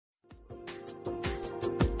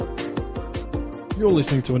You're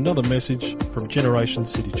listening to another message from Generation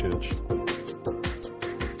City Church.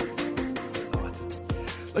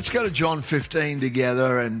 Let's go to John 15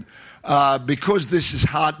 together, and because this is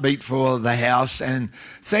heartbeat for the house, and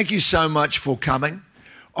thank you so much for coming.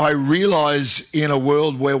 I realise in a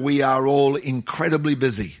world where we are all incredibly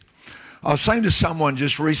busy. I was saying to someone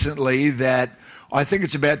just recently that I think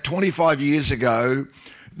it's about 25 years ago,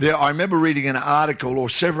 I remember reading an article or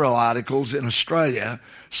several articles in Australia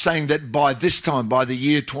saying that by this time, by the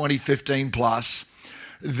year 2015 plus,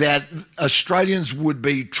 that Australians would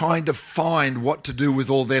be trying to find what to do with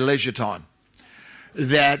all their leisure time.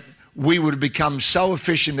 That we would have become so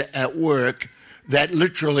efficient at work that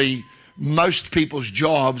literally most people's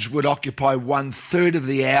jobs would occupy 1/3 of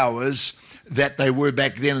the hours that they were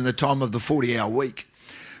back then in the time of the 40-hour week.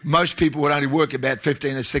 Most people would only work about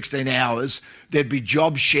 15 or 16 hours. There'd be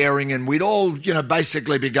job sharing, and we'd all,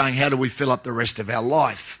 basically be going, how do we fill up the rest of our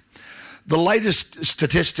life? The latest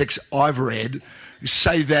statistics I've read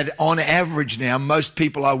say that on average now, most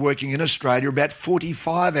people are working in Australia about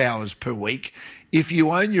 45 hours per week. If you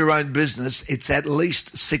own your own business, it's at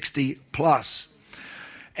least 60 plus.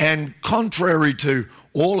 And contrary to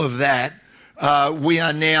all of that, we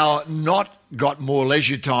are now not got more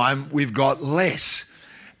leisure time, we've got less.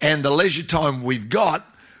 And the leisure time we've got,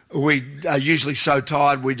 we are usually so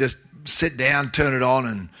tired we just sit down, turn it on,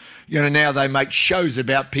 and now they make shows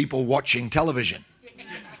about people watching television,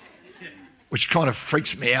 which kind of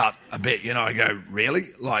freaks me out a bit. I go, really?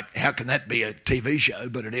 Like, how can that be a TV show?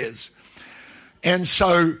 But it is. And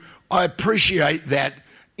so I appreciate that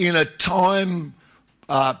in a time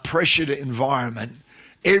pressured environment,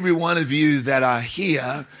 every one of you that are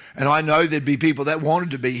here, and I know there'd be people that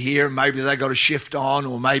wanted to be here, maybe they got a shift on,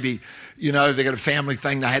 or maybe, they got a family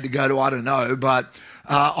thing they had to go to, I don't know. But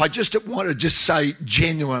I just want to just say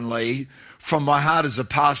genuinely, from my heart as a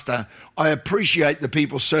pastor, I appreciate the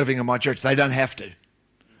people serving in my church. They don't have to.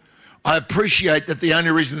 I appreciate that the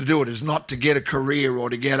only reason to do it is not to get a career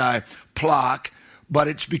or to get a plaque, but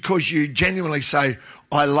it's because you genuinely say,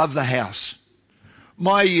 I love the house.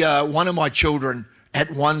 One of my children at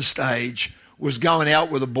one stage was going out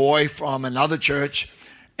with a boy from another church,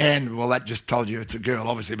 and, well, that just told you it's a girl,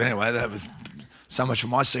 obviously, but anyway, that was so much for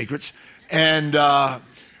my secrets. And,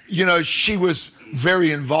 she was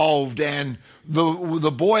very involved, and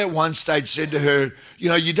the boy at one stage said to her,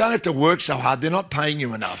 you don't have to work so hard, they're not paying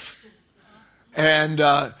you enough. And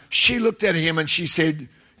she looked at him and she said,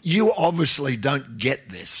 you obviously don't get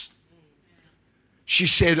this. She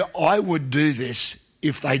said, I would do this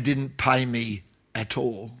if they didn't pay me at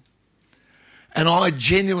all. And I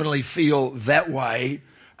genuinely feel that way,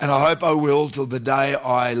 and I hope I will till the day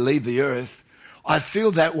I leave the earth. I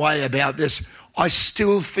feel that way about this. I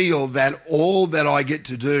still feel that all that I get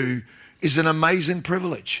to do is an amazing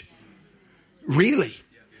privilege. Really.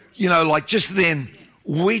 Like just then,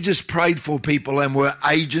 we just prayed for people and were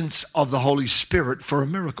agents of the Holy Spirit for a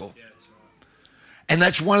miracle. And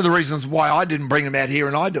that's one of the reasons why I didn't bring them out here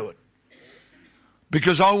and I do it.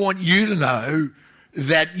 Because I want you to know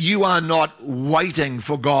that you are not waiting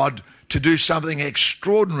for God to do something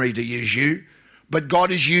extraordinary to use you, but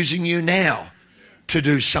God is using you now to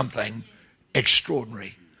do something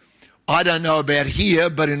extraordinary. I don't know about here,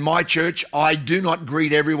 but in my church, I do not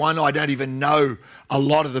greet everyone. I don't even know a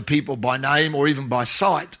lot of the people by name or even by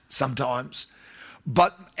sight sometimes.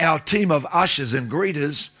 But our team of ushers and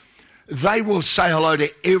greeters, they will say hello to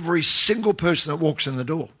every single person that walks in the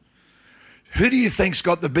door. Who do you think's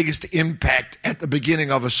got the biggest impact at the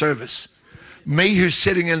beginning of a service? Me, who's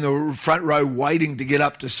sitting in the front row waiting to get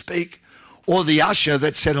up to speak, or the usher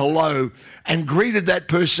that said hello and greeted that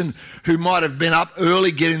person who might have been up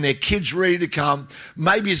early getting their kids ready to come.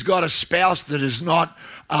 Maybe he's got a spouse that is not,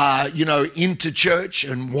 into church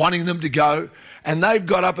and wanting them to go, and they've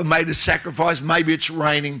got up and made a sacrifice. Maybe it's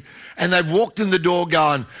raining, and they've walked in the door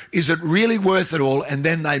going, is it really worth it all? And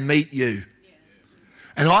then they meet you.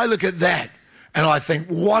 And I look at that and I think,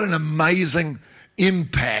 what an amazing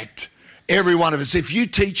impact every one of us. If you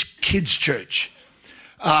teach kids' church,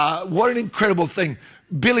 what an incredible thing.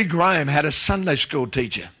 Billy Graham had a Sunday school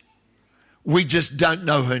teacher. We just don't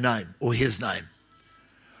know her name or his name.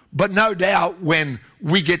 But no doubt when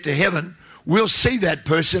we get to heaven, we'll see that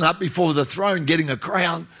person up before the throne getting a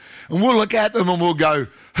crown, and we'll look at them and we'll go,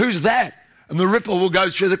 who's that? And the ripple will go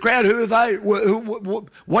through the crowd. Who are they?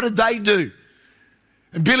 What did they do?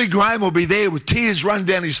 And Billy Graham will be there with tears running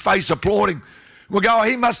down his face applauding. We'll go, oh,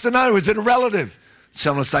 he must have known. Is it a relative?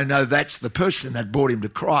 Someone will say, no, that's the person that brought him to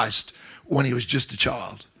Christ when he was just a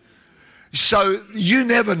child. So you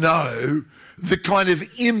never know the kind of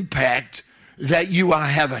impact that you are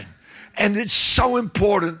having. And it's so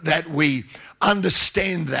important that we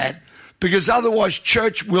understand that, because otherwise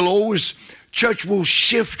church will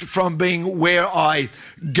shift from being where I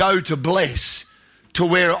go to bless to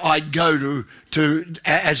where I go to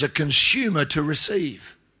as a consumer to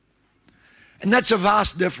receive. And that's a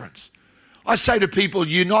vast difference. I say to people,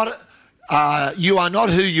 you are not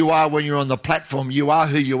who you are when you're on the platform. You are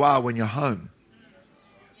who you are when you're home.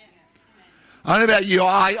 I don't know about you.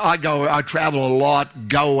 I travel a lot,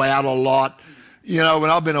 go out a lot. You know, when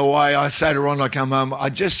I've been away, I say to Ron, I come home, I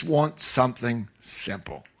just want something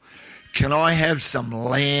simple. Can I have some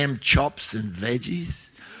lamb chops and veggies?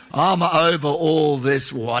 I'm over all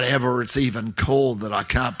this, whatever it's even called that I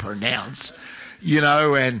can't pronounce, you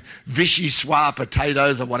know, and vichyssoise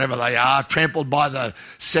potatoes or whatever they are, trampled by the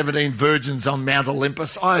 17 virgins on Mount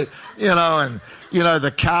Olympus. The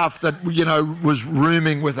calf that, was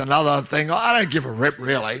rooming with another thing. I don't give a rip,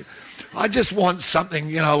 really. I just want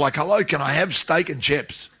something, like, hello, can I have steak and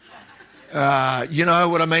chips? You know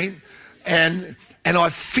what I mean? And I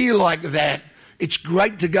feel like that it's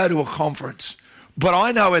great to go to a conference. But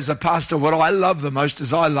I know as a pastor, what I love the most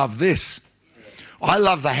is I love this. I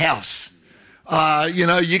love the house.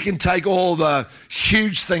 You can take all the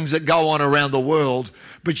huge things that go on around the world,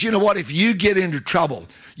 but you know what? If you get into trouble,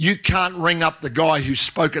 you can't ring up the guy who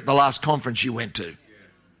spoke at the last conference you went to.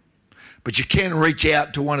 But you can reach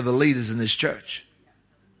out to one of the leaders in this church.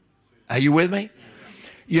 Are you with me?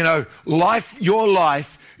 Your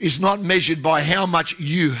life is not measured by how much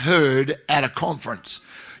you heard at a conference.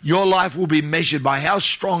 Your life will be measured by how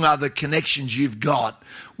strong are the connections you've got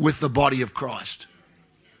with the body of Christ.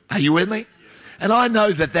 Are you with me? And I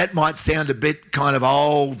know that might sound a bit kind of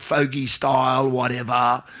old, fogey style,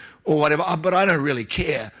 whatever, but I don't really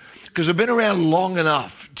care, because I've been around long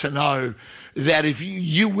enough to know that if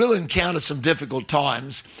you will encounter some difficult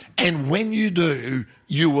times, and when you do,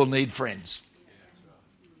 you will need friends.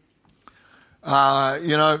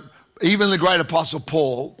 Even the great apostle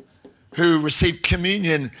Paul, who received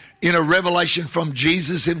communion in a revelation from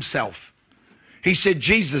Jesus himself, he said,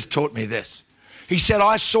 Jesus taught me this. He said,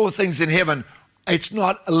 I saw things in heaven. It's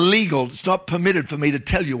not illegal. It's not permitted for me to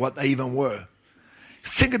tell you what they even were.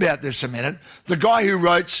 Think about this a minute. The guy who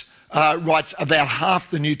writes about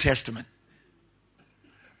half the New Testament.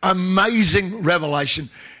 Amazing revelation.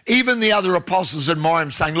 Even the other apostles admire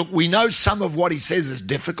him, saying, look, we know some of what he says is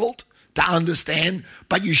difficult to understand,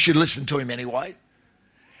 but you should listen to him anyway.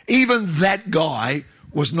 Even that guy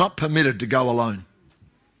was not permitted to go alone.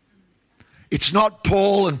 It's not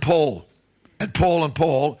Paul and Paul and Paul and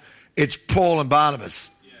Paul. It's Paul and Barnabas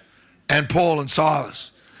and Paul and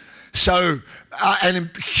Silas. So a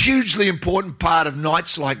hugely important part of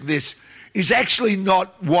nights like this is actually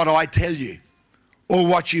not what I tell you or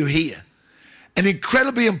what you hear. An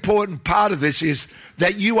incredibly important part of this is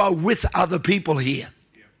that you are with other people here,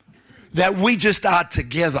 that we just are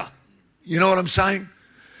together. You know what I'm saying?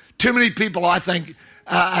 Too many people, I think,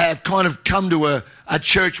 have kind of come to a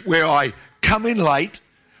church where I come in late,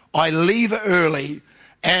 I leave early,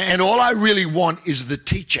 and all I really want is the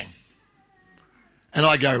teaching. And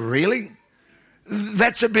I go, really?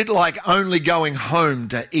 That's a bit like only going home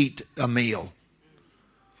to eat a meal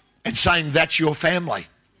and saying that's your family.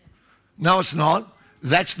 No, it's not.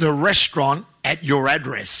 That's the restaurant at your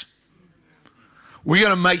address. We're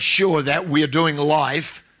going to make sure that we're doing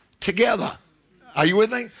life together. Are you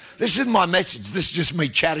with me? This isn't my message. This is just me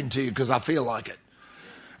chatting to you because I feel like it.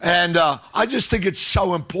 And I just think it's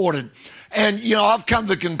so important. And, I've come to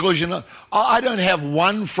the conclusion, I don't have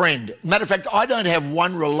one friend. Matter of fact, I don't have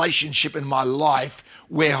one relationship in my life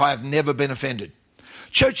where I have never been offended.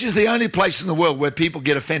 Church is the only place in the world where people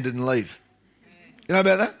get offended and leave. You know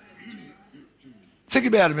about that? Think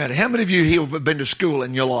about it, man. How many of you here have been to school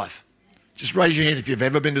in your life? Just raise your hand if you've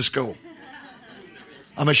ever been to school.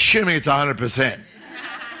 I'm assuming it's 100%.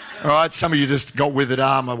 All right, some of you just got withered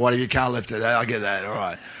arm or whatever, you can't lift it. I get that, all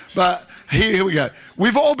right. But here we go.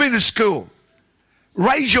 We've all been to school.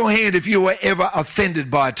 Raise your hand if you were ever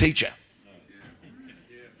offended by a teacher.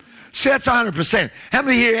 See, that's 100%. How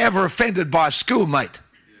many here ever offended by a schoolmate?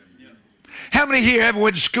 How many here ever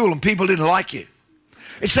went to school and people didn't like you?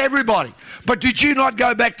 It's everybody. But did you not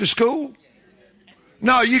go back to school?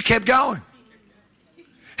 No, you kept going.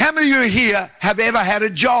 How many of you here have ever had a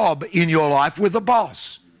job in your life with a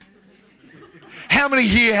boss? How many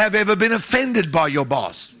here have ever been offended by your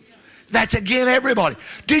boss? That's again everybody.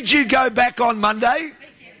 Did you go back on Monday?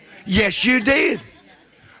 Yes, you did.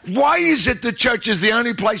 Why is it the church is the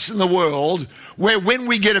only place in the world where when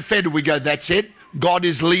we get offended we go, that's it, God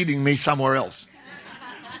is leading me somewhere else?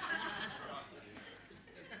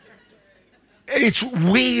 It's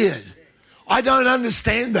weird. I don't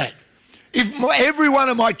understand that. If every one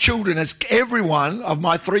of my children, every one of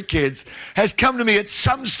my 3 kids has come to me at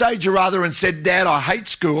some stage or other and said, Dad, I hate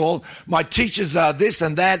school, my teachers are this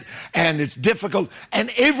and that, and it's difficult,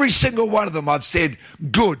 and every single one of them I've said,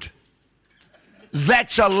 good.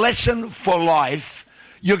 That's a lesson for life.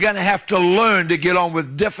 You're going to have to learn to get on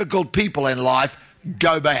with difficult people in life.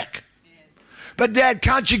 Go back. But Dad,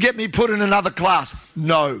 can't you get me put in another class?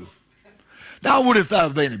 No. Now, I would if they were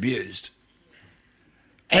being abused.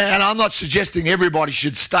 And I'm not suggesting everybody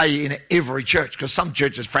should stay in every church, because some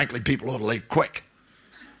churches, frankly, people ought to leave quick.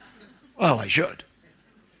 Well, they should.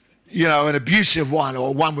 You know, an abusive one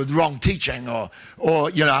or one with wrong teaching or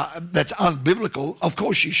you know, that's unbiblical, of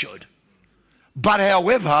course you should. But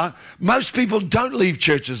however, most people don't leave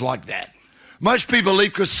churches like that. Most people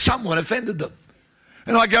leave because someone offended them.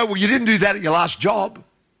 And I go, well, you didn't do that at your last job.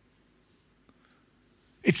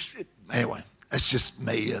 Anyway, that's just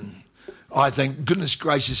me, and I think, goodness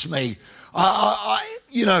gracious me,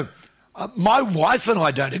 you know, my wife and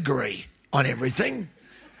I don't agree on everything,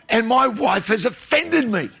 and my wife has offended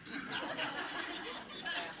me.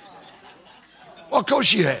 Well, of course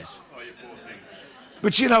she has.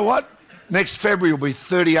 But you know what? Next February will be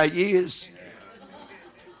 38 years.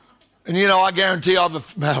 And you know, I guarantee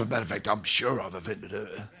matter of fact, I'm sure I've offended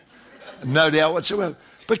her. No doubt whatsoever.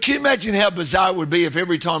 But can you imagine how bizarre it would be if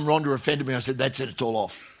every time Rhonda offended me, I said, that's it, it's all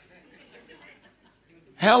off.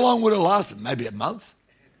 How long would it last? Maybe a month?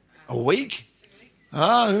 A week?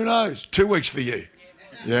 Who knows? 2 weeks for you.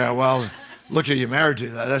 Yeah, well, look who you're married to,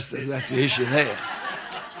 though. That's the issue there.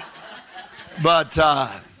 But,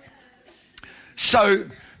 so,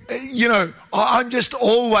 you know, I'm just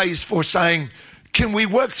always for saying, can we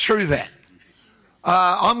work through that?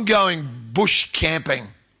 I'm going bush camping,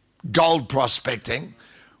 gold prospecting,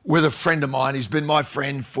 with a friend of mine. He's been my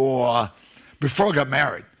friend before I got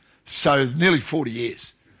married. So nearly 40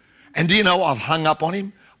 years. And do you know, I've hung up on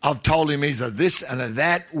him. I've told him he's a this and a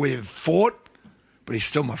that. We've fought, but he's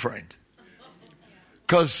still my friend.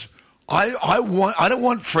 Because I don't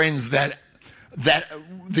want friends that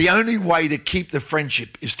the only way to keep the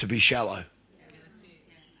friendship is to be shallow.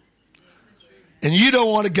 And you don't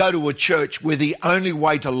want to go to a church where the only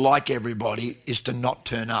way to like everybody is to not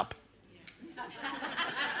turn up.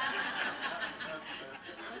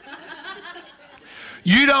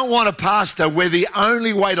 You don't want a pastor where the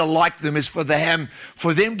only way to like them is for them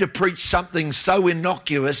to preach something so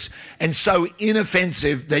innocuous and so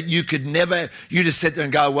inoffensive that you just sit there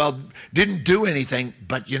and go, well, didn't do anything,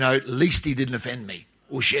 but, you know, at least he didn't offend me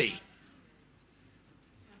or she.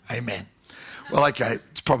 Amen. Well, okay,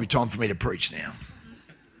 it's probably time for me to preach now.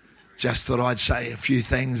 Just thought I'd say a few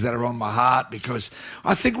things that are on my heart because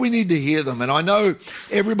I think we need to hear them. And I know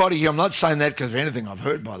everybody here, I'm not saying that because of anything I've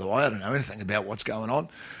heard, by the way. I don't know anything about what's going on.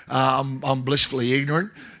 I'm blissfully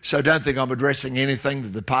ignorant. So don't think I'm addressing anything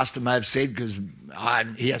that the pastor may have said because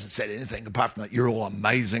he hasn't said anything apart from that you're all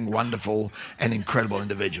amazing, wonderful, and incredible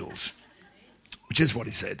individuals, which is what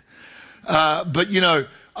he said. But, you know,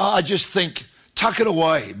 I just think tuck it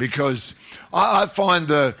away because I find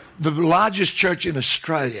the largest church in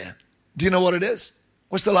Australia. Do you know what it is?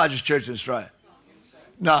 What's the largest church in Australia?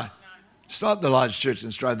 No, it's not the largest church in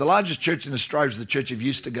Australia. The largest church in Australia is the church of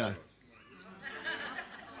used to go.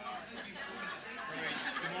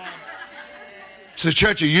 It's the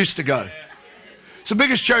church of used to go. It's the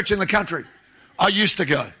biggest church in the country. I used to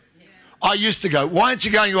go. I used to go. Why aren't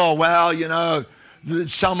you going, oh, well, you know,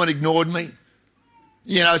 someone ignored me.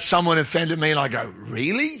 You know, someone offended me. And I go,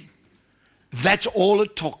 really? That's all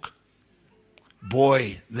it took.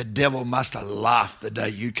 Boy, the devil must have laughed the day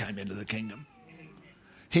you came into the kingdom.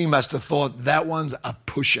 He must have thought that one's a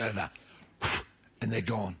pushover. And they're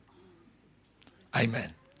gone.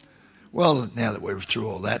 Amen. Well, now that we're through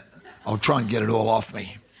all that, I'll try and get it all off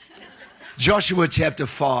me. Joshua chapter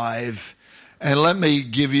 5. And let me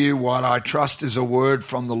give you what I trust is a word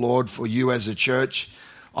from the Lord for you as a church.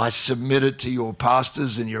 I submit it to your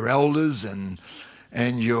pastors and your elders and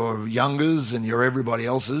your youngers and your everybody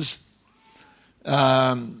else's.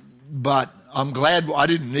 But I'm glad I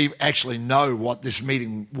didn't actually know what this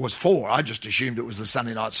meeting was for. I just assumed it was the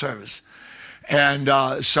Sunday night service.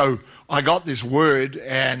 And so I got this word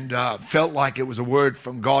and felt like it was a word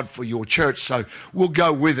from God for your church. So we'll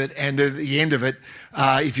go with it. And at the end of it,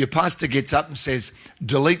 if your pastor gets up and says,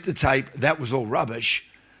 delete the tape, that was all rubbish,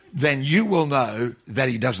 then you will know that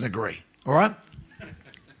he doesn't agree. All right?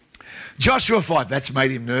 Joshua 5, that's made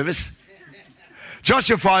him nervous.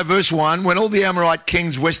 Joshua 5 verse 1, when all the Amorite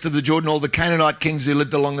kings west of the Jordan, all the Canaanite kings who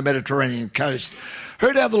lived along the Mediterranean coast,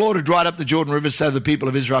 Heard how the Lord had dried up the Jordan River so the people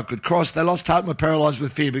of Israel could cross. They lost heart and were paralyzed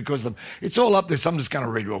with fear because of them. It's all up there, so I'm just going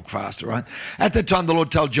to read real fast, all right? At that time, the Lord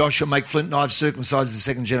told Joshua, make flint knives, circumcise the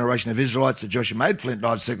second generation of Israelites. So Joshua made flint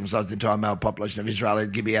knives, circumcised the entire male population of Israel at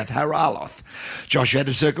Gibeath Haraloth. Joshua had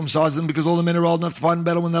to circumcise them because all the men who were old enough to fight in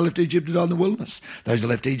battle when they left Egypt had died in the wilderness. Those who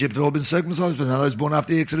left Egypt had all been circumcised, but now those born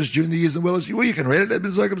after the Exodus during the years in the wilderness, well, you can read it, they've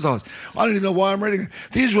been circumcised. I don't even know why I'm reading it.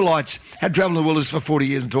 The Israelites had travelled in the wilderness for 40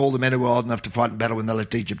 years until all the men who were old enough to fight in battle when they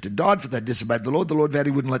left Egypt had died, for they disobeyed the Lord. The Lord vowed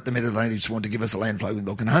he wouldn't let them enter the land he'd sworn to give us, a land flowing with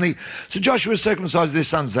milk and honey. So Joshua circumcised their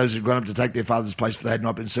sons, those who had gone up to take their father's place, for they had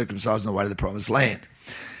not been circumcised on the way to the promised land.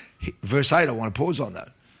 Verse 8, I want to pause on that.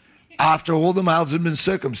 After all the males had been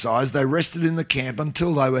circumcised, they rested in the camp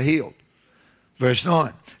until they were healed. Verse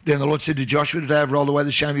 9, then the Lord said to Joshua, today I've rolled away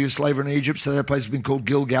the shame of your slavery in Egypt, so that place has been called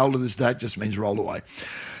Gilgal to this day. It just means rolled away.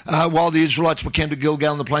 While the Israelites were camped at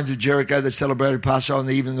Gilgal in the plains of Jericho, they celebrated Passover on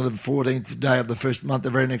the evening of the 14th day of the first month. The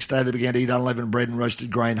very next day they began to eat unleavened bread and roasted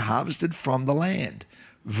grain harvested from the land.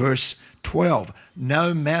 Verse 12,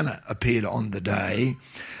 no manna appeared on the day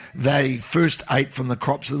they first ate from the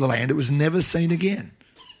crops of the land. It was never seen again.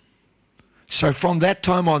 So from that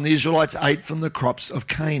time on, the Israelites ate from the crops of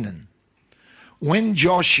Canaan. When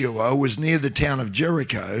Joshua was near the town of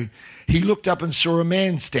Jericho, he looked up and saw a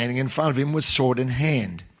man standing in front of him with sword in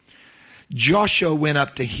hand. Joshua went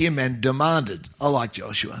up to him and demanded, I like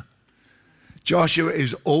Joshua. Joshua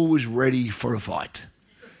is always ready for a fight.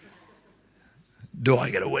 Do I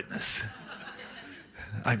get a witness?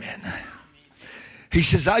 Amen. He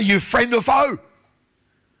says, are you friend or foe?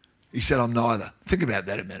 He said, I'm neither. Think about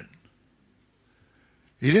that a minute.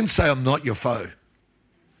 He didn't say, I'm not your foe.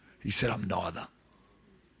 He said, I'm neither.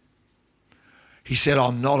 He said,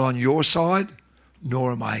 I'm not on your side,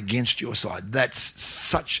 nor am I against your side. That's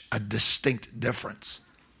such a distinct difference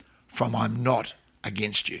from I'm not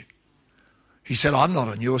against you. He said, I'm not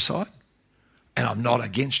on your side, and I'm not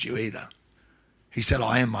against you either. He said,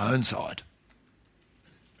 I am my own side.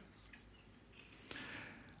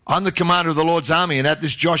 I'm the commander of the Lord's army, and at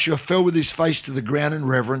this Joshua fell with his face to the ground in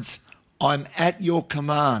reverence. I'm at your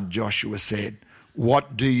command, Joshua said.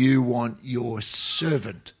 What do you want your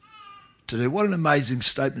servant to do? What an amazing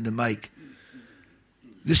statement to make.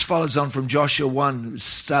 This follows on from Joshua 1. It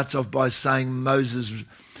starts off by saying, Moses,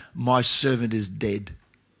 my servant, is dead.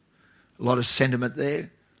 A lot of sentiment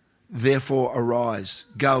there. Therefore arise,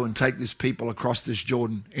 go and take this people across this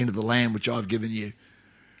Jordan into the land which I've given you.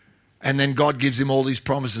 And then God gives him all these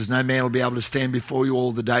promises. No man will be able to stand before you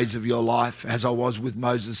all the days of your life. As I was with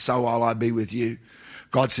Moses, so will I be with you.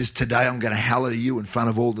 God says, today I'm going to hallow you in front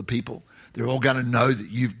of all the people. They're all going to know that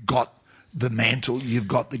you've got the mantle, you've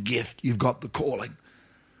got the gift, you've got the calling.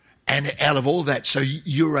 And out of all that, so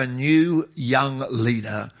you're a new young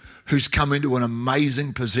leader who's come into an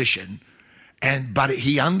amazing position. But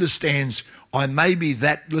he understands, I may be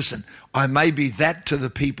that to the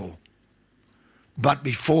people. But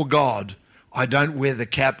before God, I don't wear the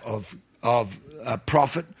cap of a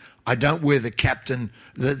prophet. I don't wear the cap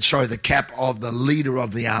of the leader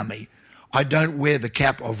of the army. I don't wear the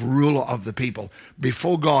cap of ruler of the people.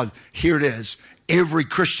 Before God, here it is. Every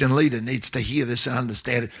Christian leader needs to hear this and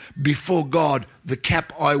understand it. Before God, the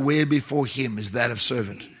cap I wear before him is that of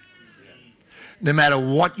servant. No matter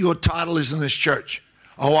what your title is in this church.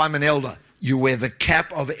 Oh, I'm an elder. You wear the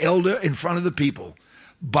cap of elder in front of the people.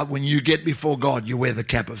 But when you get before God, you wear the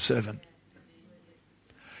cap of servant.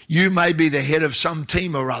 You may be the head of some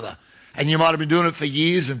team or other, and you might have been doing it for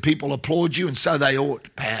years and people applaud you, and so they ought,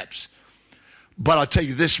 perhaps. But I tell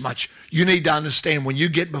you this much, you need to understand when you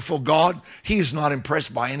get before God, he is not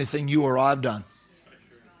impressed by anything you or I have done.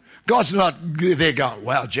 God's not there going,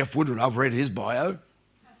 wow, Geoff Woodward, I've read his bio.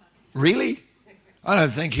 Really? I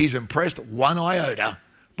don't think he's impressed one iota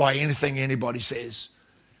by anything anybody says.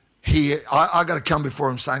 I got to come before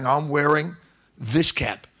him saying, I'm wearing this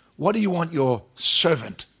cap. What do you want your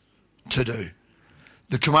servant to do?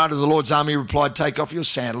 The commander of the Lord's army replied, take off your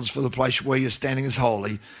sandals, for the place where you're standing is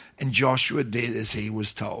holy. And Joshua did as he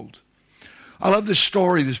was told. I love this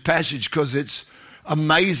story, this passage, because it's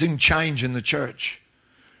amazing change in the church.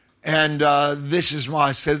 And I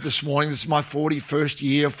said it this morning, this is my 41st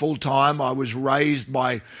year full time. I was raised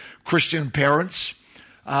by Christian parents.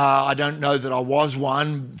 I don't know that I was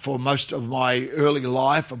one for most of my early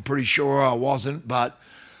life. I'm pretty sure I wasn't, but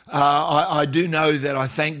I do know that I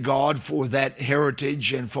thank God for that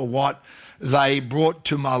heritage and for what they brought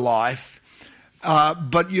to my life.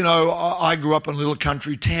 But, you know, I grew up in a little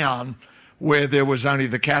country town where there was only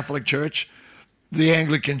the Catholic Church, the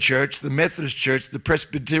Anglican Church, the Methodist Church, the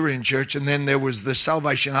Presbyterian Church, and then there was the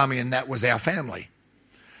Salvation Army, and that was our family.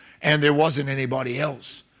 And there wasn't anybody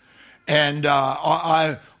else. And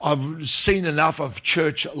I've seen enough of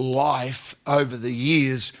church life over the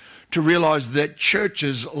years to realise that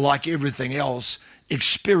churches, like everything else,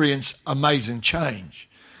 experience amazing change.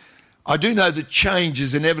 I do know that change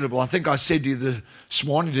is inevitable. I think I said to you this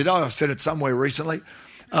morning, did I? I said it somewhere recently.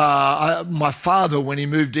 My father, when he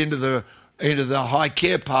moved into the high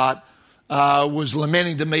care part, was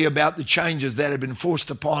lamenting to me about the changes that had been forced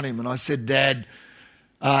upon him. And I said, Dad,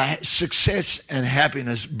 success and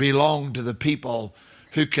happiness belong to the people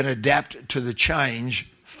who can adapt to the change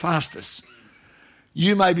fastest.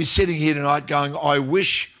 You may be sitting here tonight going, I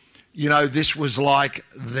wish, this was like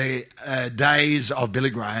the days of Billy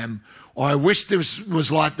Graham, or I wish this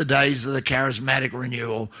was like the days of the charismatic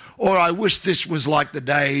renewal, or I wish this was like the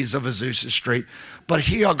days of Azusa Street. But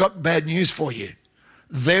here I got bad news for you.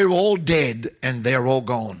 They're all dead and they're all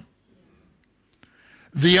gone.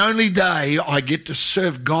 The only day I get to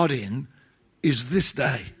serve God in is this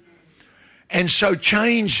day. And so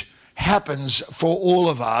change happens for all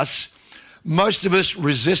of us. Most of us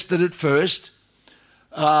resisted at first.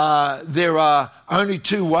 There are only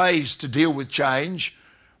two ways to deal with change.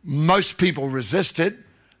 Most people resist it.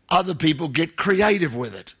 Other people get creative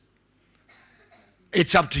with it.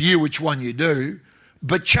 It's up to you which one you do.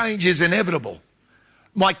 But change is inevitable.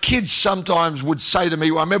 My kids sometimes would say to me,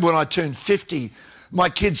 I remember when I turned 50, my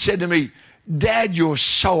kids said to me, Dad, you're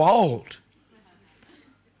so old.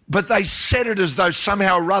 But they said it as though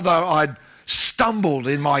somehow or other I'd stumbled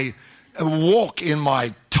in my walk in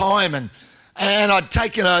my time and I'd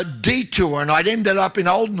taken a detour and I'd ended up in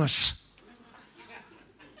oldness.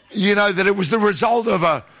 That it was the result of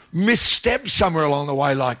a misstep somewhere along the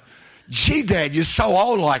way, like, gee, Dad, you're so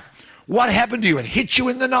old, like, what happened to you? It hit you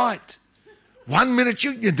in the night. 1 minute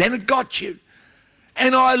then it got you.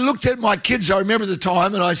 And I looked at my kids, I remember the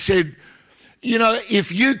time, and I said,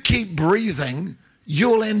 if you keep breathing,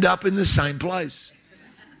 you'll end up in the same place.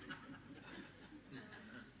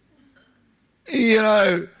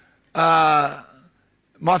 My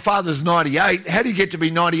father's 98. How do you get to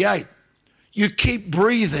be 98? You keep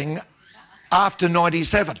breathing after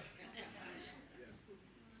 97.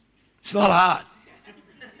 It's not hard.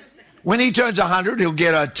 When he turns 100, he'll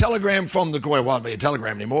get a telegram from the... Well, it won't be a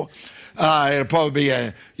telegram anymore. It'll probably be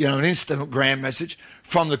an Instagram message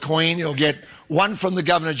from the Queen. He'll get one from the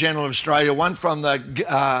Governor-General of Australia, one from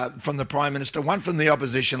the Prime Minister, one from the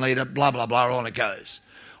opposition leader, blah, blah, blah, on it goes.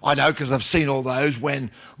 I know because I've seen all those. When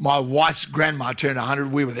my wife's grandma turned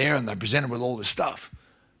 100, we were there and they presented with all this stuff,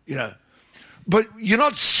 But you're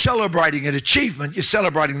not celebrating an achievement, you're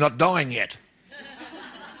celebrating not dying yet.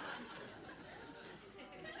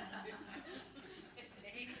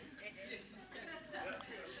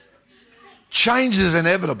 Change is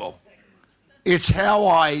inevitable. It's how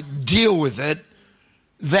I deal with it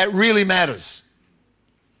that really matters.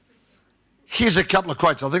 Here's a couple of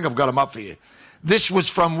quotes. I think I've got them up for you. This was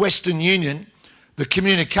from Western Union, the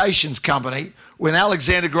communications company, when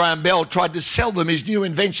Alexander Graham Bell tried to sell them his new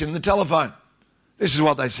invention, the telephone. This is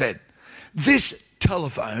what they said. This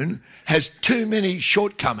telephone has too many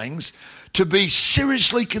shortcomings to be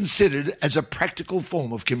seriously considered as a practical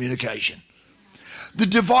form of communication. The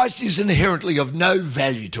device is inherently of no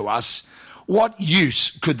value to us. What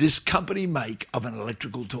use could this company make of an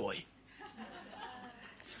electrical toy?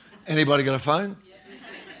 Anybody got a phone?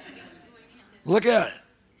 Look at it.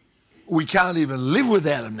 We can't even live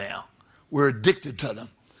without them now. We're addicted to them.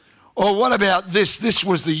 Or what about this? This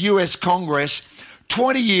was the US Congress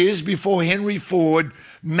 20 years before Henry Ford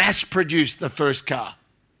mass-produced the first car.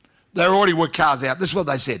 There already were cars out. This is what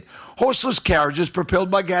they said. Horseless carriages propelled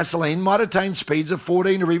by gasoline might attain speeds of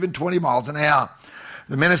 14 or even 20 miles an hour.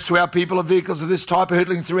 The menace to our people of vehicles of this type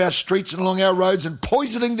hurtling through our streets and along our roads and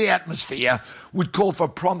poisoning the atmosphere would call for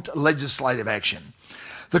prompt legislative action.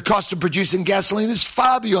 The cost of producing gasoline is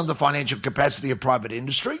far beyond the financial capacity of private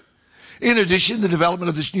industry. In addition, the development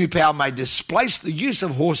of this new power may displace the use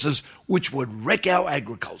of horses, which would wreck our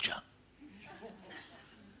agriculture.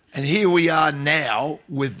 And here we are now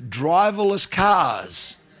with driverless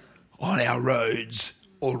cars on our roads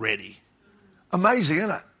already. Amazing,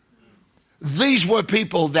 isn't it? These were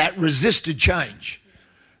people that resisted change,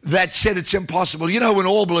 that said it's impossible. When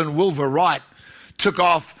Orville and Wilbur Wright took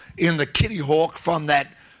off in the Kitty Hawk from that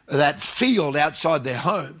field outside their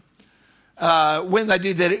home, when they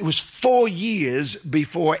did that, it was 4 years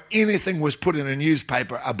before anything was put in a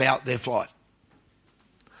newspaper about their flight.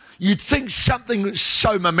 You'd think something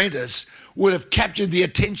so momentous would have captured the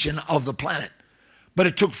attention of the planet. But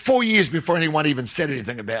it took 4 years before anyone even said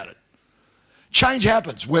anything about it. Change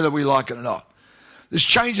happens, whether we like it or not. There's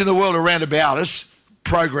change in the world around about us,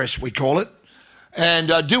 progress we call it.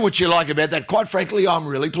 And do what you like about that. Quite frankly, I'm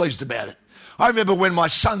really pleased about it. I remember when my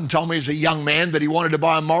son told me as a young man that he wanted to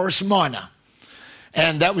buy a Morris Minor.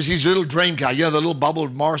 And that was his little dream car, the little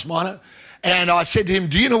bubbled Morris Minor. And I said to him,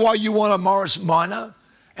 do you know why you want a Morris Minor?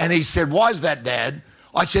 And he said, why is that, Dad?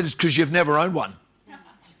 I said, it's because you've never owned one.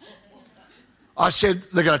 I said,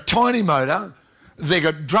 they've got a tiny motor, they've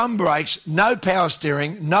got drum brakes, no power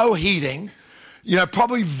steering, no heating,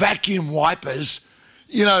 probably vacuum wipers.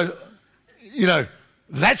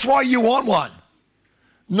 That's why you want one.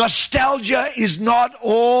 Nostalgia is not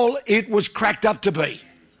all it was cracked up to be.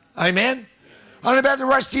 Amen? I don't know about the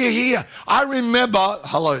rest of you here. I remember,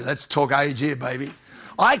 hello, let's talk age here, baby.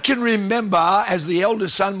 I can remember as the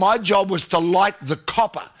eldest son, my job was to light the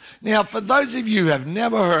copper. Now, for those of you who have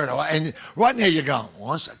never heard of it, and right now you're going,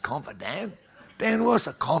 what's a copper, Dan? Dan, what's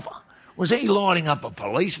a copper? Was he lighting up a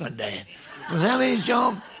policeman, Dan? Was that his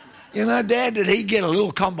job? Dad, did he get a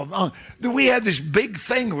little compliment? We had this big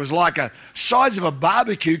thing. It was like a size of a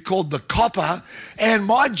barbecue called the copper, and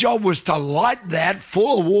my job was to light that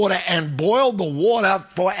full of water and boil the water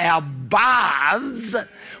for our baths.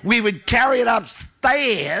 We would carry it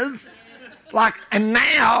upstairs, and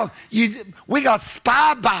now we got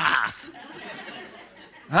spa bath.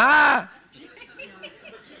 Huh?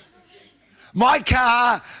 My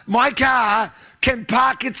car can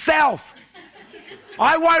park itself.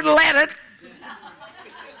 I won't let it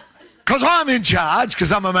because I'm in charge,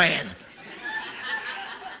 because I'm a man.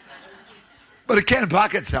 But it can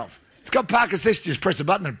park itself. It's got park assist. Just press a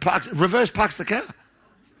button and reverse parks the car.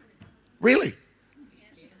 Really?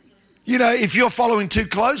 If you're following too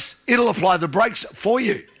close, it'll apply the brakes for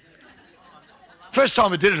you. First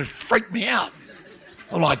time it did it freaked me out.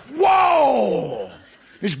 I'm like, whoa!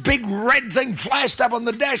 This big red thing flashed up on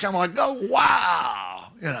the dash. I'm like, oh,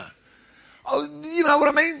 wow! Oh, you know what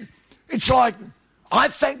I mean? It's like, I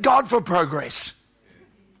thank God for progress.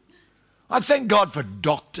 I thank God for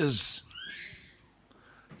doctors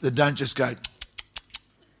that don't just go,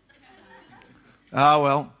 oh,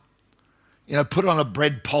 well, put on a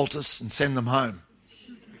bread poultice and send them home.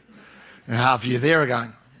 And half of you there are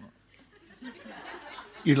going,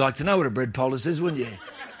 you'd like to know what a bread poultice is, wouldn't you?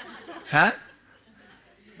 Huh?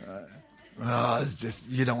 It's just,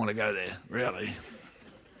 you don't want to go there, really.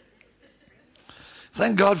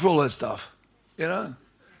 Thank God for all that stuff, If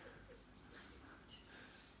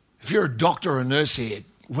you're a doctor or a nurse here,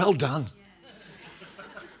 well done.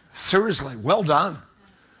 Seriously, well done.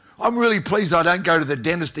 I'm really pleased I don't go to the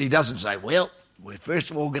dentist. He doesn't say, well, we're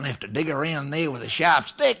first of all going to have to dig around there with a sharp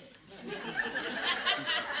stick.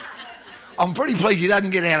 I'm pretty pleased he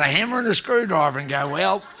doesn't get out a hammer and a screwdriver and go,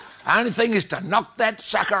 well, the only thing is to knock that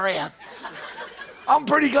sucker out. I'm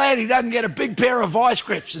pretty glad he doesn't get a big pair of vice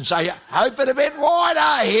grips and say, hope it a bit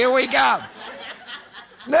wider, here we go.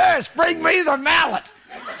 Nurse, bring me the mallet.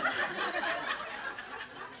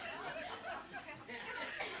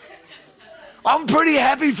 I'm pretty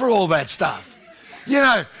happy for all that stuff.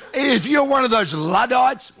 If you're one of those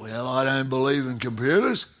Luddites, well, I don't believe in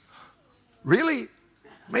computers. Really?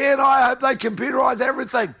 Man, I hope they computerise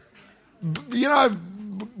everything.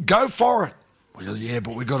 Go for it. Well, yeah,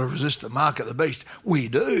 but we've got to resist the mark of the beast. We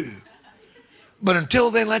do. But until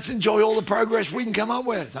then, let's enjoy all the progress we can come up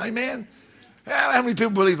with. Amen? How many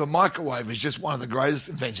people believe a microwave is just one of the greatest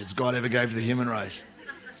inventions God ever gave to the human race?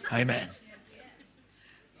 Amen.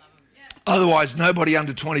 Otherwise, nobody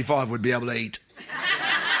under 25 would be able to eat.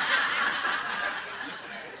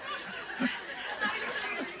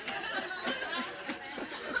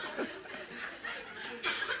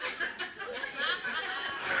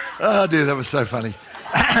 Oh, dear, that was so funny.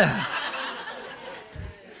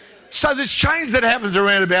 So this change that happens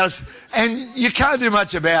around about us, and you can't do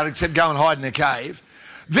much about it except go and hide in a cave.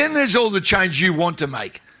 Then there's all the change you want to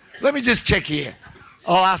make. Let me just check here.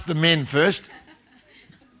 I'll ask the men first,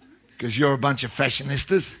 because you're a bunch of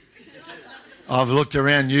fashionistas. I've looked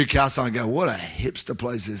around Newcastle and go, what a hipster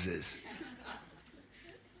place this is.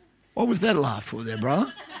 What was that laugh for there,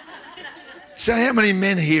 brother? So how many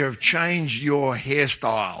men here have changed your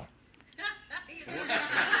hairstyle?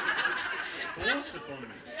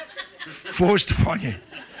 Forced upon you.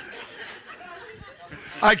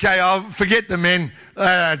 Okay, I'll forget the men. They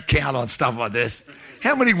don't count on stuff like this.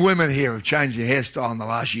 How many women here have changed your hairstyle in the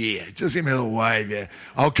last year? Just give me a little wave, yeah.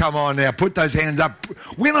 Oh, come on now, put those hands up.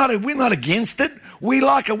 We're not against it. We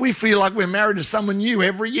like it. We feel like we're married to someone new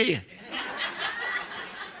every year.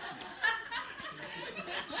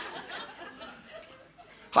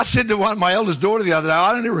 I said to my eldest daughter the other day,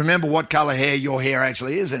 I don't even remember what colour hair your hair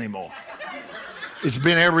actually is anymore. It's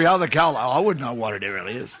been every other colour. I wouldn't know what it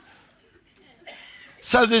really is.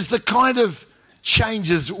 So there's the kind of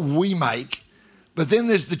changes we make But then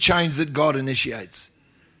there's the change that God initiates.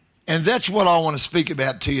 And that's what I want to speak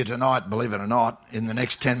about to you tonight, believe it or not, in the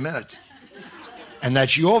next 10 minutes. And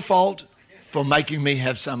that's your fault for making me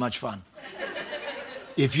have so much fun.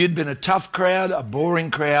 If you'd been a tough crowd, a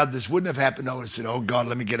boring crowd, this wouldn't have happened. I would have said, oh, God,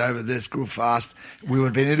 let me get over this real fast.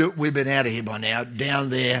 We've been out of here by now, down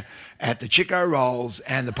there at the Chico Rolls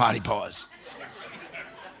and the Party Pies.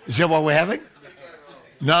 Is that what we're having?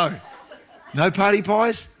 No. No party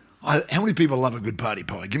pies? How many people love a good party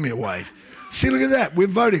pie? Give me a wave. See, look at that. We're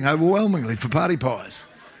voting overwhelmingly for party pies.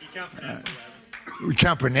 We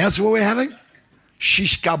can't pronounce what we're having?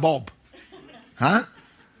 Shish kebab. Huh?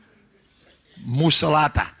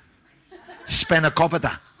 Musalata.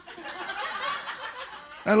 Spanakopita.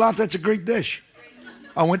 I laugh, that's a Greek dish.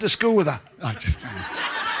 I went to school with her.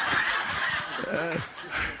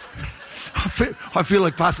 I feel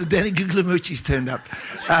like Pastor Danny Guglielmucci's turned up.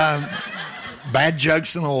 Bad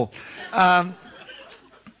jokes and all.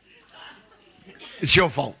 It's your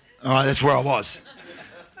fault. All right, that's where I was.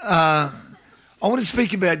 I want to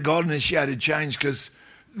speak about God-initiated change because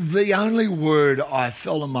the only word I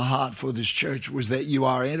felt in my heart for this church was that you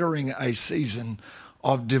are entering a season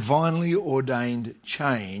of divinely ordained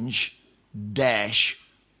change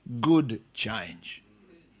 - good change.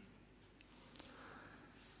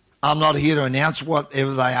 I'm not here to announce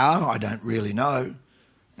whatever they are. I don't really know.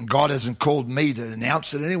 And God hasn't called me to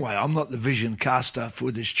announce it anyway. I'm not the vision caster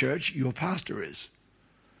for this church. Your pastor is.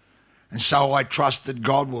 And so I trust that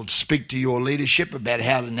God will speak to your leadership about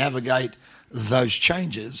how to navigate those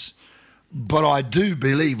changes. But I do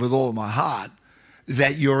believe with all my heart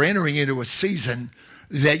that you're entering into a season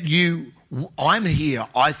that I'm here,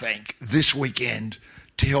 I think, this weekend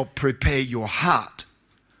to help prepare your heart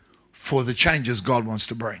for the changes God wants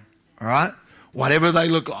to bring. All right? Whatever they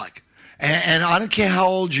look like. And I don't care how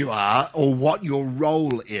old you are or what your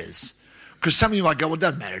role is. Because some of you might go, well, it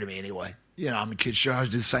doesn't matter to me anyway. You know, I'm a kid's show. I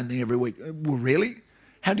do the same thing every week. Well, really?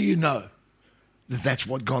 How do you know that that's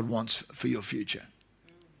what God wants for your future?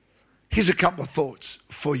 Here's a couple of thoughts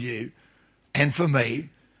for you and for me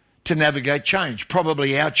to navigate change.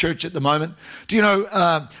 Probably our church at the moment. Do you know,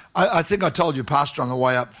 I think I told your pastor on the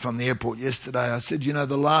way up from the airport yesterday, I said, you know,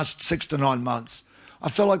 the last 6 to 9 months, I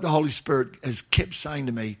felt like the Holy Spirit has kept saying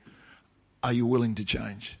to me, are you willing to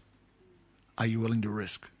change? Are you willing to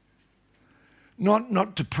risk?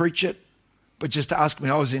 Not to preach it, but just to ask me.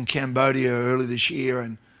 I was in Cambodia early this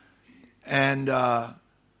year and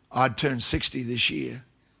I'd turned 60 this year.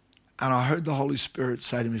 And I heard the Holy Spirit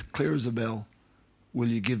say to me, clear as a bell, will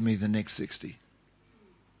you give me the next 60?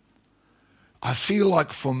 I feel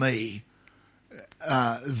like for me,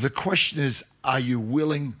 the question is, are you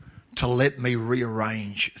willing to let me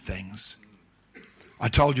rearrange things? I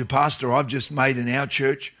told you, Pastor, I've just made in our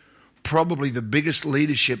church probably the biggest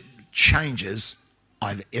leadership changes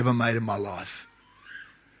I've ever made in my life.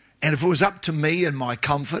 And if it was up to me and my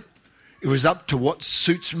comfort, it was up to what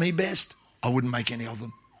suits me best, I wouldn't make any of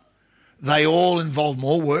them. They all involve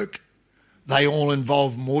more work. They all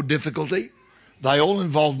involve more difficulty. They all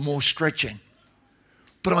involve more stretching.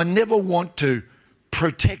 But I never want to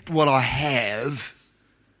protect what I have,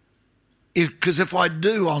 because if I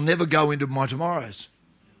do, I'll never go into my tomorrows.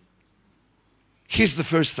 Here's the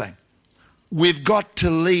first thing. We've got to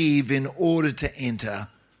leave in order to enter.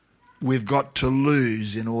 We've got to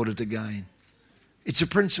lose in order to gain. It's a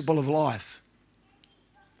principle of life.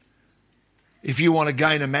 If you want to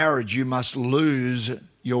gain a marriage, you must lose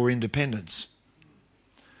your independence.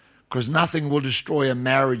 Because nothing will destroy a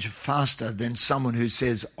marriage faster than someone who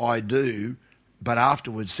says, I do, but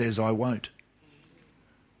afterwards says, I won't.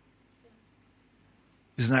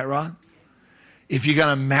 Isn't that right? If you're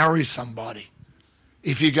going to marry somebody,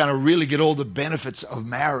 if you're going to really get all the benefits of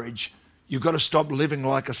marriage, you've got to stop living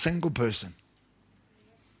like a single person.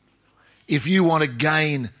 If you want to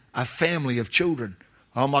gain a family of children,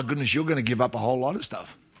 oh my goodness, you're going to give up a whole lot of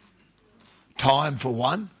stuff. Time for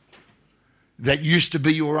one, that used to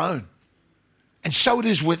be your own. And so it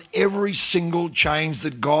is with every single change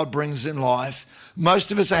that God brings in life.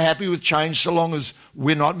 Most of us are happy with change so long as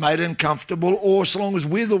we're not made uncomfortable or so long as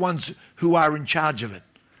we're the ones who are in charge of it.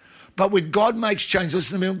 But when God makes change,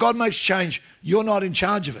 listen to me, when God makes change, you're not in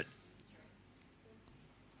charge of it.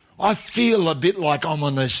 I feel a bit like I'm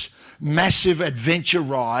on this massive adventure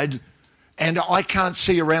ride and I can't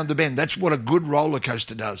see around the bend. That's what a good roller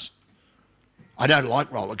coaster does. I don't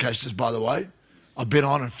like roller coasters, by the way. I've been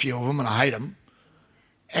on a few of them and I hate them.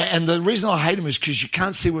 And the reason I hate them is because you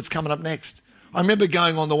can't see what's coming up next. I remember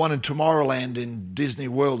going on the one in Tomorrowland in Disney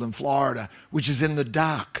World in Florida, which is in the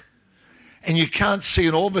dark. And you can't see,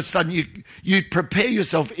 and all of a sudden you prepare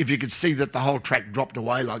yourself if you could see that the whole track dropped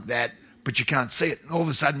away like that, but you can't see it. And all of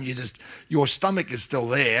a sudden, your stomach is still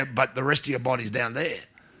there, but the rest of your body's down there.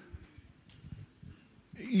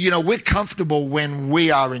 We're comfortable when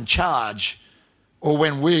we are in charge or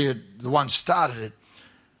when we're the ones started it.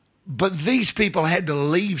 But these people had to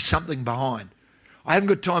leave something behind. I haven't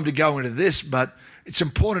got time to go into this, but it's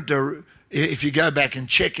important to, if you go back and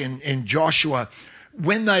check in Joshua,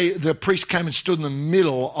 when the priest came and stood in the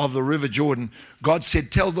middle of the River Jordan, God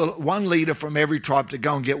said, tell the one leader from every tribe to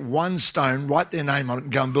go and get one stone, write their name on it,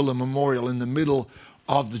 and go and build a memorial in the middle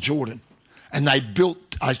of the Jordan. And they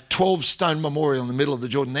built a 12-stone memorial in the middle of the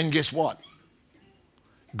Jordan. Then guess what?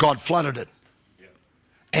 God flooded it.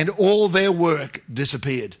 And all their work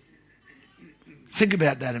disappeared. Think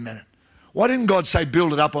about that a minute. Why didn't God say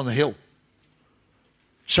build it up on the hill?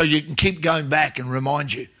 So you can keep going back and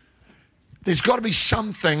remind you. There's got to be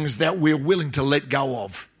some things that we're willing to let go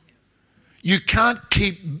of. You can't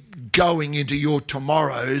keep going into your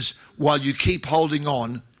tomorrows while you keep holding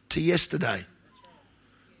on to yesterday.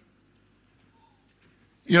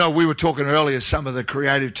 We were talking earlier, some of the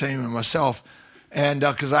creative team and myself, and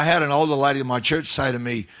because I had an older lady in my church say to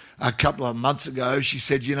me a couple of months ago, she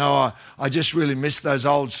said, I just really miss those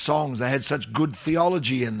old songs. They had such good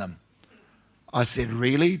theology in them. I said,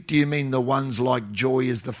 really? Do you mean the ones like joy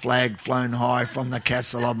is the flag flown high from the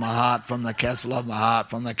castle of my heart, from the castle of my heart,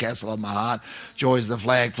 from the castle of my heart. Joy is the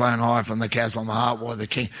flag flown high from the castle of my heart, while the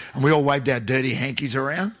king. And we all waved our dirty hankies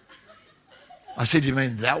around. I said, do you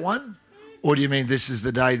mean that one? Or do you mean this is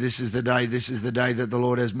the day, this is the day, this is the day that the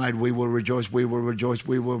Lord has made? We will rejoice, we will rejoice,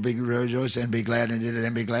 we will be rejoice and be glad in it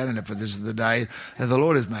and be glad in it. For this is the day that the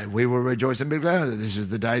Lord has made. We will rejoice and be glad in it. This is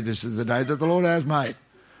the day that the Lord has made. I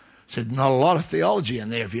said, not a lot of theology in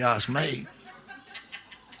there if you ask me.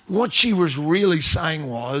 What she was really saying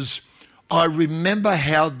was, I remember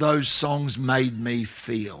how those songs made me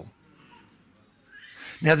feel.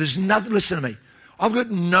 Now there's nothing, listen to me. I've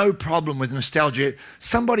got no problem with nostalgia.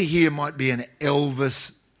 Somebody here might be an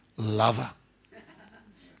Elvis lover.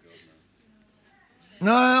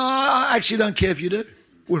 No, I actually don't care if you do.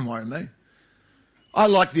 Wouldn't worry me. I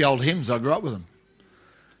like the old hymns. I grew up with them.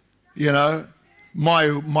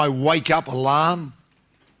 My wake-up alarm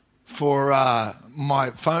for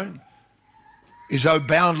my phone is O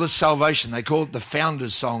Boundless Salvation. They call it the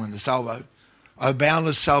Founder's Song in the Salvo. O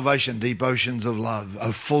boundless salvation, deep oceans of love.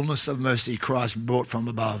 O fullness of mercy, Christ brought from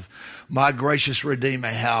above. My gracious Redeemer,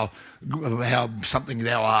 how something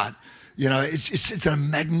thou art. It's a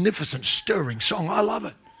magnificent, stirring song. I love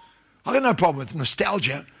it. I've got no problem with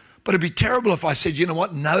nostalgia, but it'd be terrible if I said, you know what,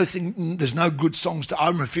 there's no good songs.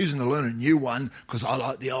 I'm refusing to learn a new one because I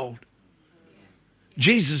like the old.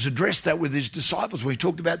 Jesus addressed that with his disciples when he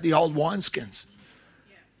talked about the old wineskins.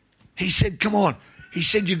 He said, come on. He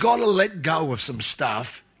said, you got to let go of some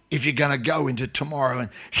stuff if you're going to go into tomorrow. And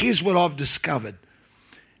here's what I've discovered,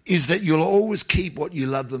 is that you'll always keep what you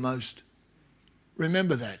love the most.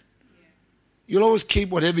 Remember that. You'll always keep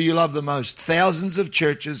whatever you love the most. Thousands of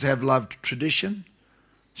churches have loved tradition,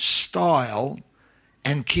 style,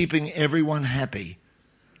 and keeping everyone happy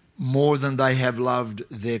more than they have loved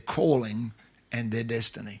their calling and their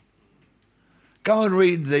destiny. Go and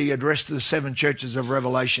read the address to the 7 churches of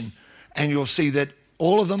Revelation, and you'll see that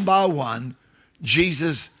all of them bar one,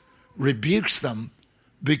 Jesus rebukes them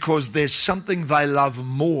because there's something they love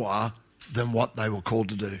more than what they were called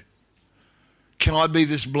to do. Can I be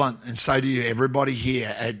this blunt and say to you, everybody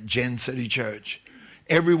here at Gen City Church,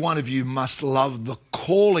 every one of you must love the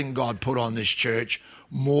calling God put on this church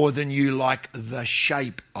more than you like the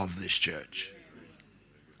shape of this church.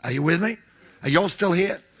 Are you with me? Are y'all still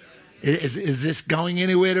here? Is this going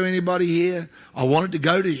anywhere to anybody here? I want it to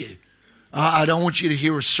go to you. I don't want you to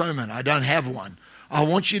hear a sermon. I don't have one. I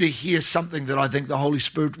want you to hear something that I think the Holy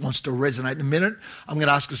Spirit wants to resonate. In a minute, I'm going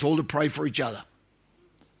to ask us all to pray for each other,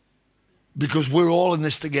 because we're all in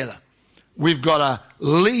this together. We've got to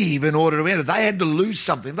leave in order to enter. They had to lose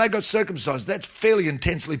something. They got circumcised. That's fairly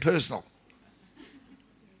intensely personal.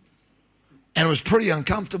 And it was pretty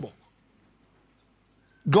uncomfortable.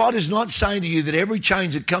 God is not saying to you that every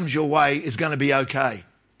change that comes your way is going to be okay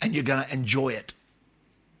and you're going to enjoy it.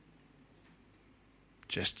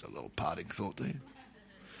 Just a little parting thought there.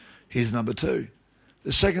 Here's number 2.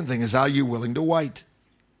 The second thing is, are you willing to wait?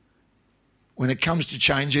 When it comes to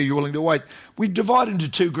change, are you willing to wait? We divide into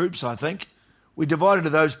 2 groups, I think. We divide into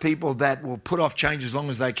those people that will put off change as long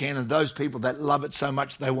as they can, and those people that love it so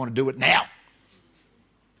much they want to do it now.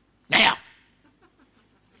 Now.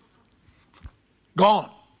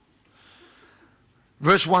 Gone.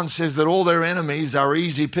 Verse 1 says that all their enemies are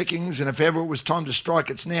easy pickings, and if ever it was time to strike,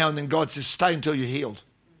 it's now. And then God says, stay until you're healed.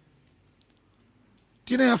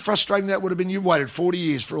 Do you know how frustrating that would have been? You've waited 40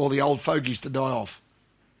 years for all the old fogies to die off.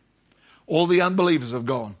 All the unbelievers have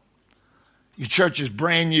gone. Your church is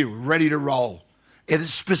brand new, ready to roll. It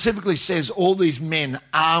specifically says all these men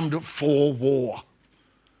armed for war.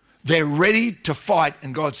 They're ready to fight,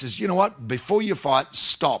 and God says, you know what? Before you fight,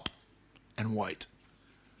 stop and wait.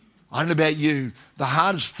 I don't know about you, the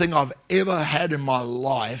hardest thing I've ever had in my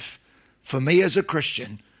life, for me as a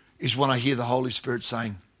Christian, is when I hear the Holy Spirit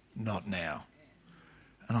saying, not now.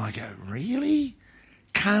 And I go, really?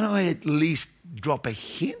 Can't I at least drop a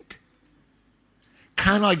hint?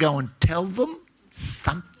 Can't I go and tell them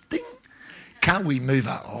something? Can't we move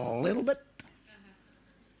a little bit?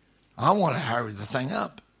 I want to hurry the thing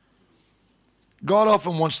up. God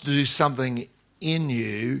often wants to do something in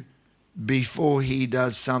you before he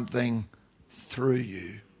does something through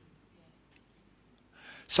you.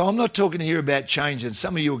 So I'm not talking here about change, and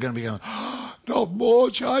some of you are going to be going, oh, not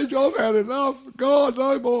more change, I've had enough, God,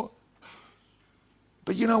 no more.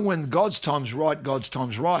 But you know, when God's time's right, God's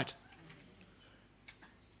time's right.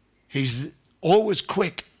 He's always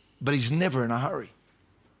quick, but he's never in a hurry.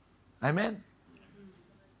 Amen?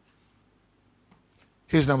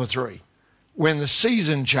 Here's number 3. When the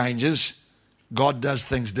season changes, God does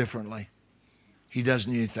things differently. He does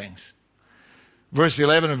new things. Verse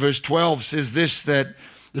 11 and verse 12 says this, that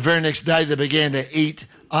the very next day they began to eat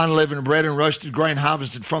unleavened bread and roasted grain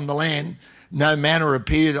harvested from the land. No manna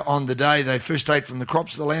appeared on the day they first ate from the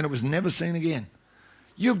crops of the land. It was never seen again.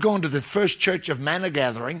 You've gone to the first church of manna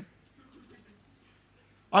gathering.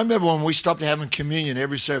 I remember when we stopped having communion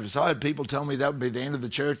every service, I had people tell me that would be the end of the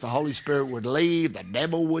church. The Holy Spirit would leave. The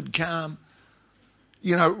devil would come.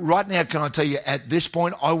 You know, right now, can I tell you, at this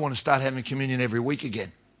point, I want to start having communion every week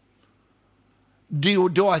again.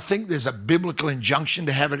 Do I think there's a biblical injunction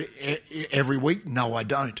to have it every week? No, I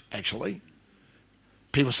don't, actually.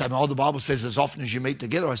 People say, oh, the Bible says as often as you meet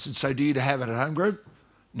together. I said, so do you to have it at home group?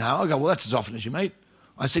 No. I go, well, that's as often as you meet.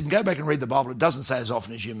 I said, go back and read the Bible. It doesn't say as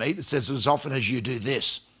often as you meet. It says as often as you do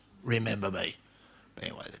this, remember me. But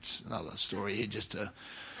anyway, that's another story here, just to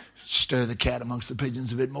stir the cat amongst the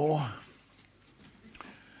pigeons a bit more.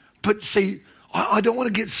 But see, I don't want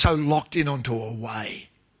to get so locked in onto a way.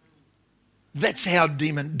 That's how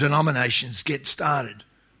denominations get started.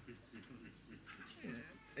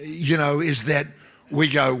 You know, is that we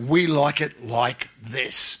go, we like it like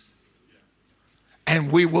this.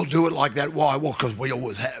 And we will do it like that. Why? Well, because we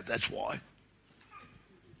always have. That's why.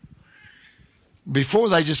 Before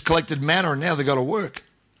they just collected manna and now they've got to work.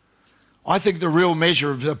 I think the real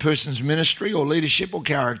measure of a person's ministry or leadership or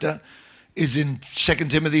character is in 2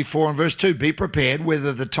 Timothy 4 and verse 2. Be prepared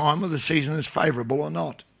whether the time of the season is favourable or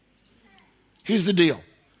not. Here's the deal.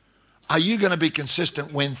 Are you going to be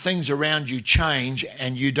consistent when things around you change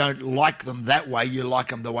and you don't like them that way, you like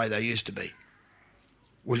them the way they used to be?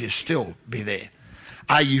 Will you still be there?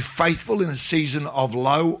 Are you faithful in a season of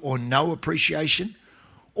low or no appreciation?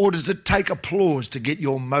 Or does it take applause to get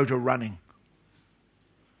your motor running?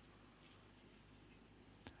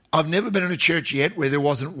 I've never been in a church yet where there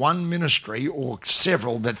wasn't one ministry or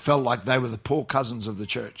several that felt like they were the poor cousins of the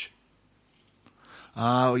church.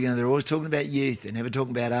 Oh, you know, they're always talking about youth. They're never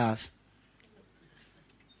talking about us.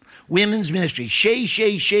 Women's ministry. She's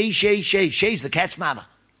the cat's mother.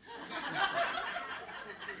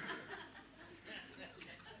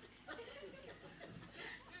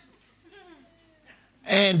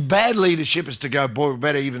 And bad leadership is to go, boy, we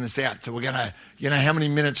better even this out. So we're going to, you know, how many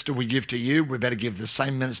minutes do we give to you? We better give the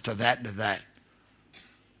same minutes to that and to that.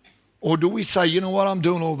 Or do we say, you know what, I'm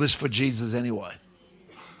doing all this for Jesus anyway?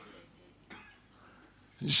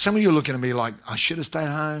 Some of you are looking at me like, I should have stayed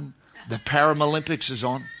home. The Paralympics is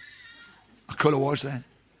on. I could have watched that.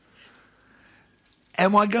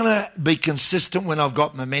 Am I going to be consistent when I've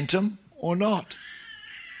got momentum or not?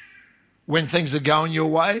 When things are going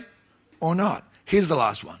your way or not? Here's the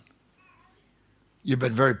last one. You've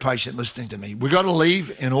been very patient listening to me. We've got to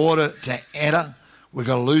leave in order to enter. We've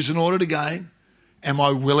got to lose in order to gain. Am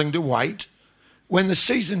I willing to wait? When the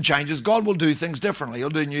season changes, God will do things differently. He'll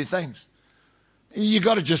do new things. You've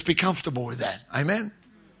got to just be comfortable with that. Amen?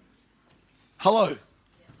 Hello.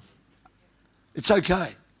 It's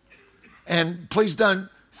okay. And please don't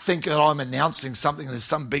think that I'm announcing something. There's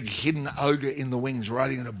some big hidden ogre in the wings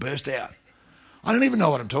waiting to burst out. I don't even know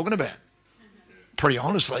what I'm talking about. Pretty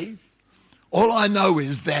honestly. All I know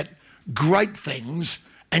is that great things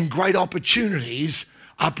and great opportunities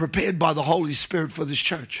are prepared by the Holy Spirit for this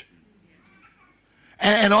church.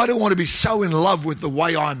 And I don't want to be so in love with the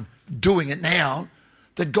way I'm doing it now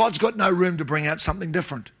that God's got no room to bring out something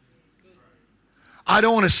different. I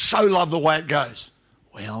don't want to so love the way it goes.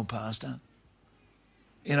 Well, Pastor,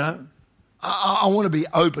 you know, I want to be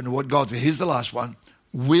open to what God says. Here's the last one.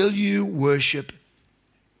 Will you worship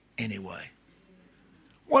anyway?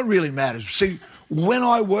 What really matters? See, when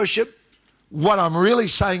I worship, what I'm really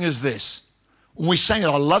saying is this. When we sing it,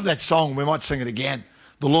 I love that song. We might sing it again.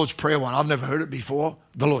 The Lord's Prayer one. I've never heard it before.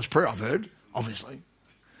 The Lord's Prayer I've heard, obviously.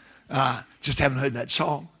 Just haven't heard that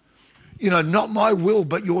song. Not my will,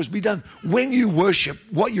 but yours be done. When you worship,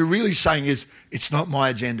 what you're really saying is, it's not my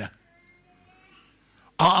agenda.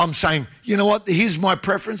 I'm saying, you know what? Here's my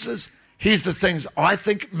preferences. Here's the things I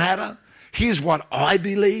think matter. Here's what I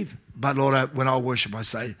believe. But Lord, when I worship, I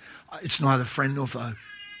say, it's neither friend nor foe.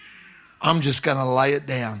 I'm just going to lay it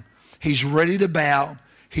down. He's ready to bow.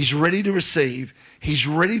 He's ready to receive. He's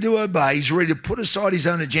ready to obey. He's ready to put aside his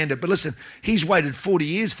own agenda. But listen, he's waited 40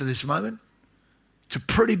 years for this moment. It's a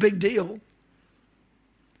pretty big deal.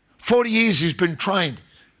 40 years he's been trained,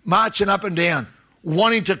 marching up and down,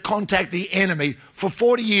 wanting to contact the enemy. For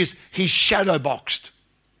 40 years, he's shadow boxed.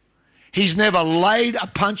 He's never laid a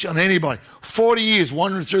punch on anybody. 40 years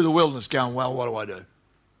wandering through the wilderness going, well, what do I do?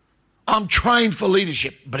 I'm trained for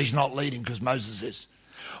leadership, but he's not leading because Moses is.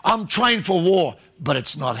 I'm trained for war, but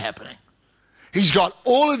it's not happening. He's got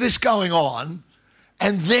all of this going on,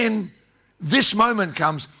 and then this moment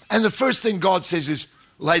comes, and the first thing God says is,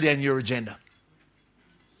 lay down your agenda.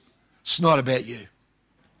 It's not about you.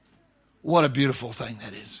 What a beautiful thing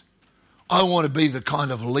that is. I want to be the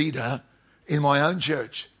kind of leader in my own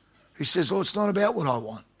church who says, Lord, it's not about what I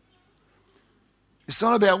want. It's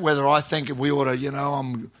not about whether I think we ought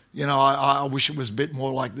to, I wish it was a bit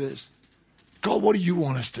more like this. God, what do you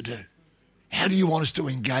want us to do? How do you want us to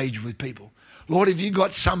engage with people? Lord, have you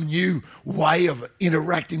got some new way of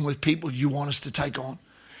interacting with people you want us to take on?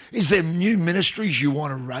 Is there new ministries you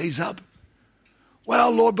want to raise up?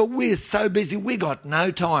 Well, Lord, but we're so busy, we got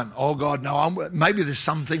no time. Oh, God, no, maybe there's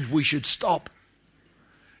some things we should stop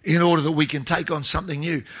in order that we can take on something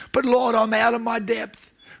new. But, Lord, I'm out of my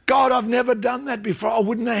depth. God, I've never done that before. I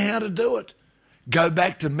wouldn't know how to do it. Go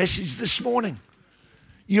back to message this morning.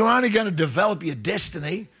 You're only going to develop your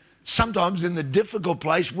destiny sometimes in the difficult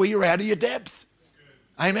place where you're out of your depth.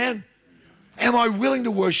 Amen? Am I willing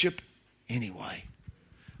to worship anyway?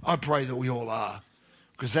 I pray that we all are,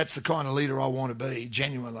 because that's the kind of leader I want to be,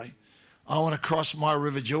 genuinely. I want to cross my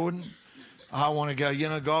River Jordan. I want to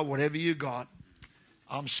go, God, whatever you got.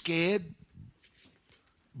 I'm scared,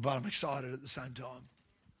 but I'm excited at the same time.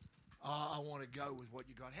 I want to go with what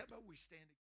you got. How about we stand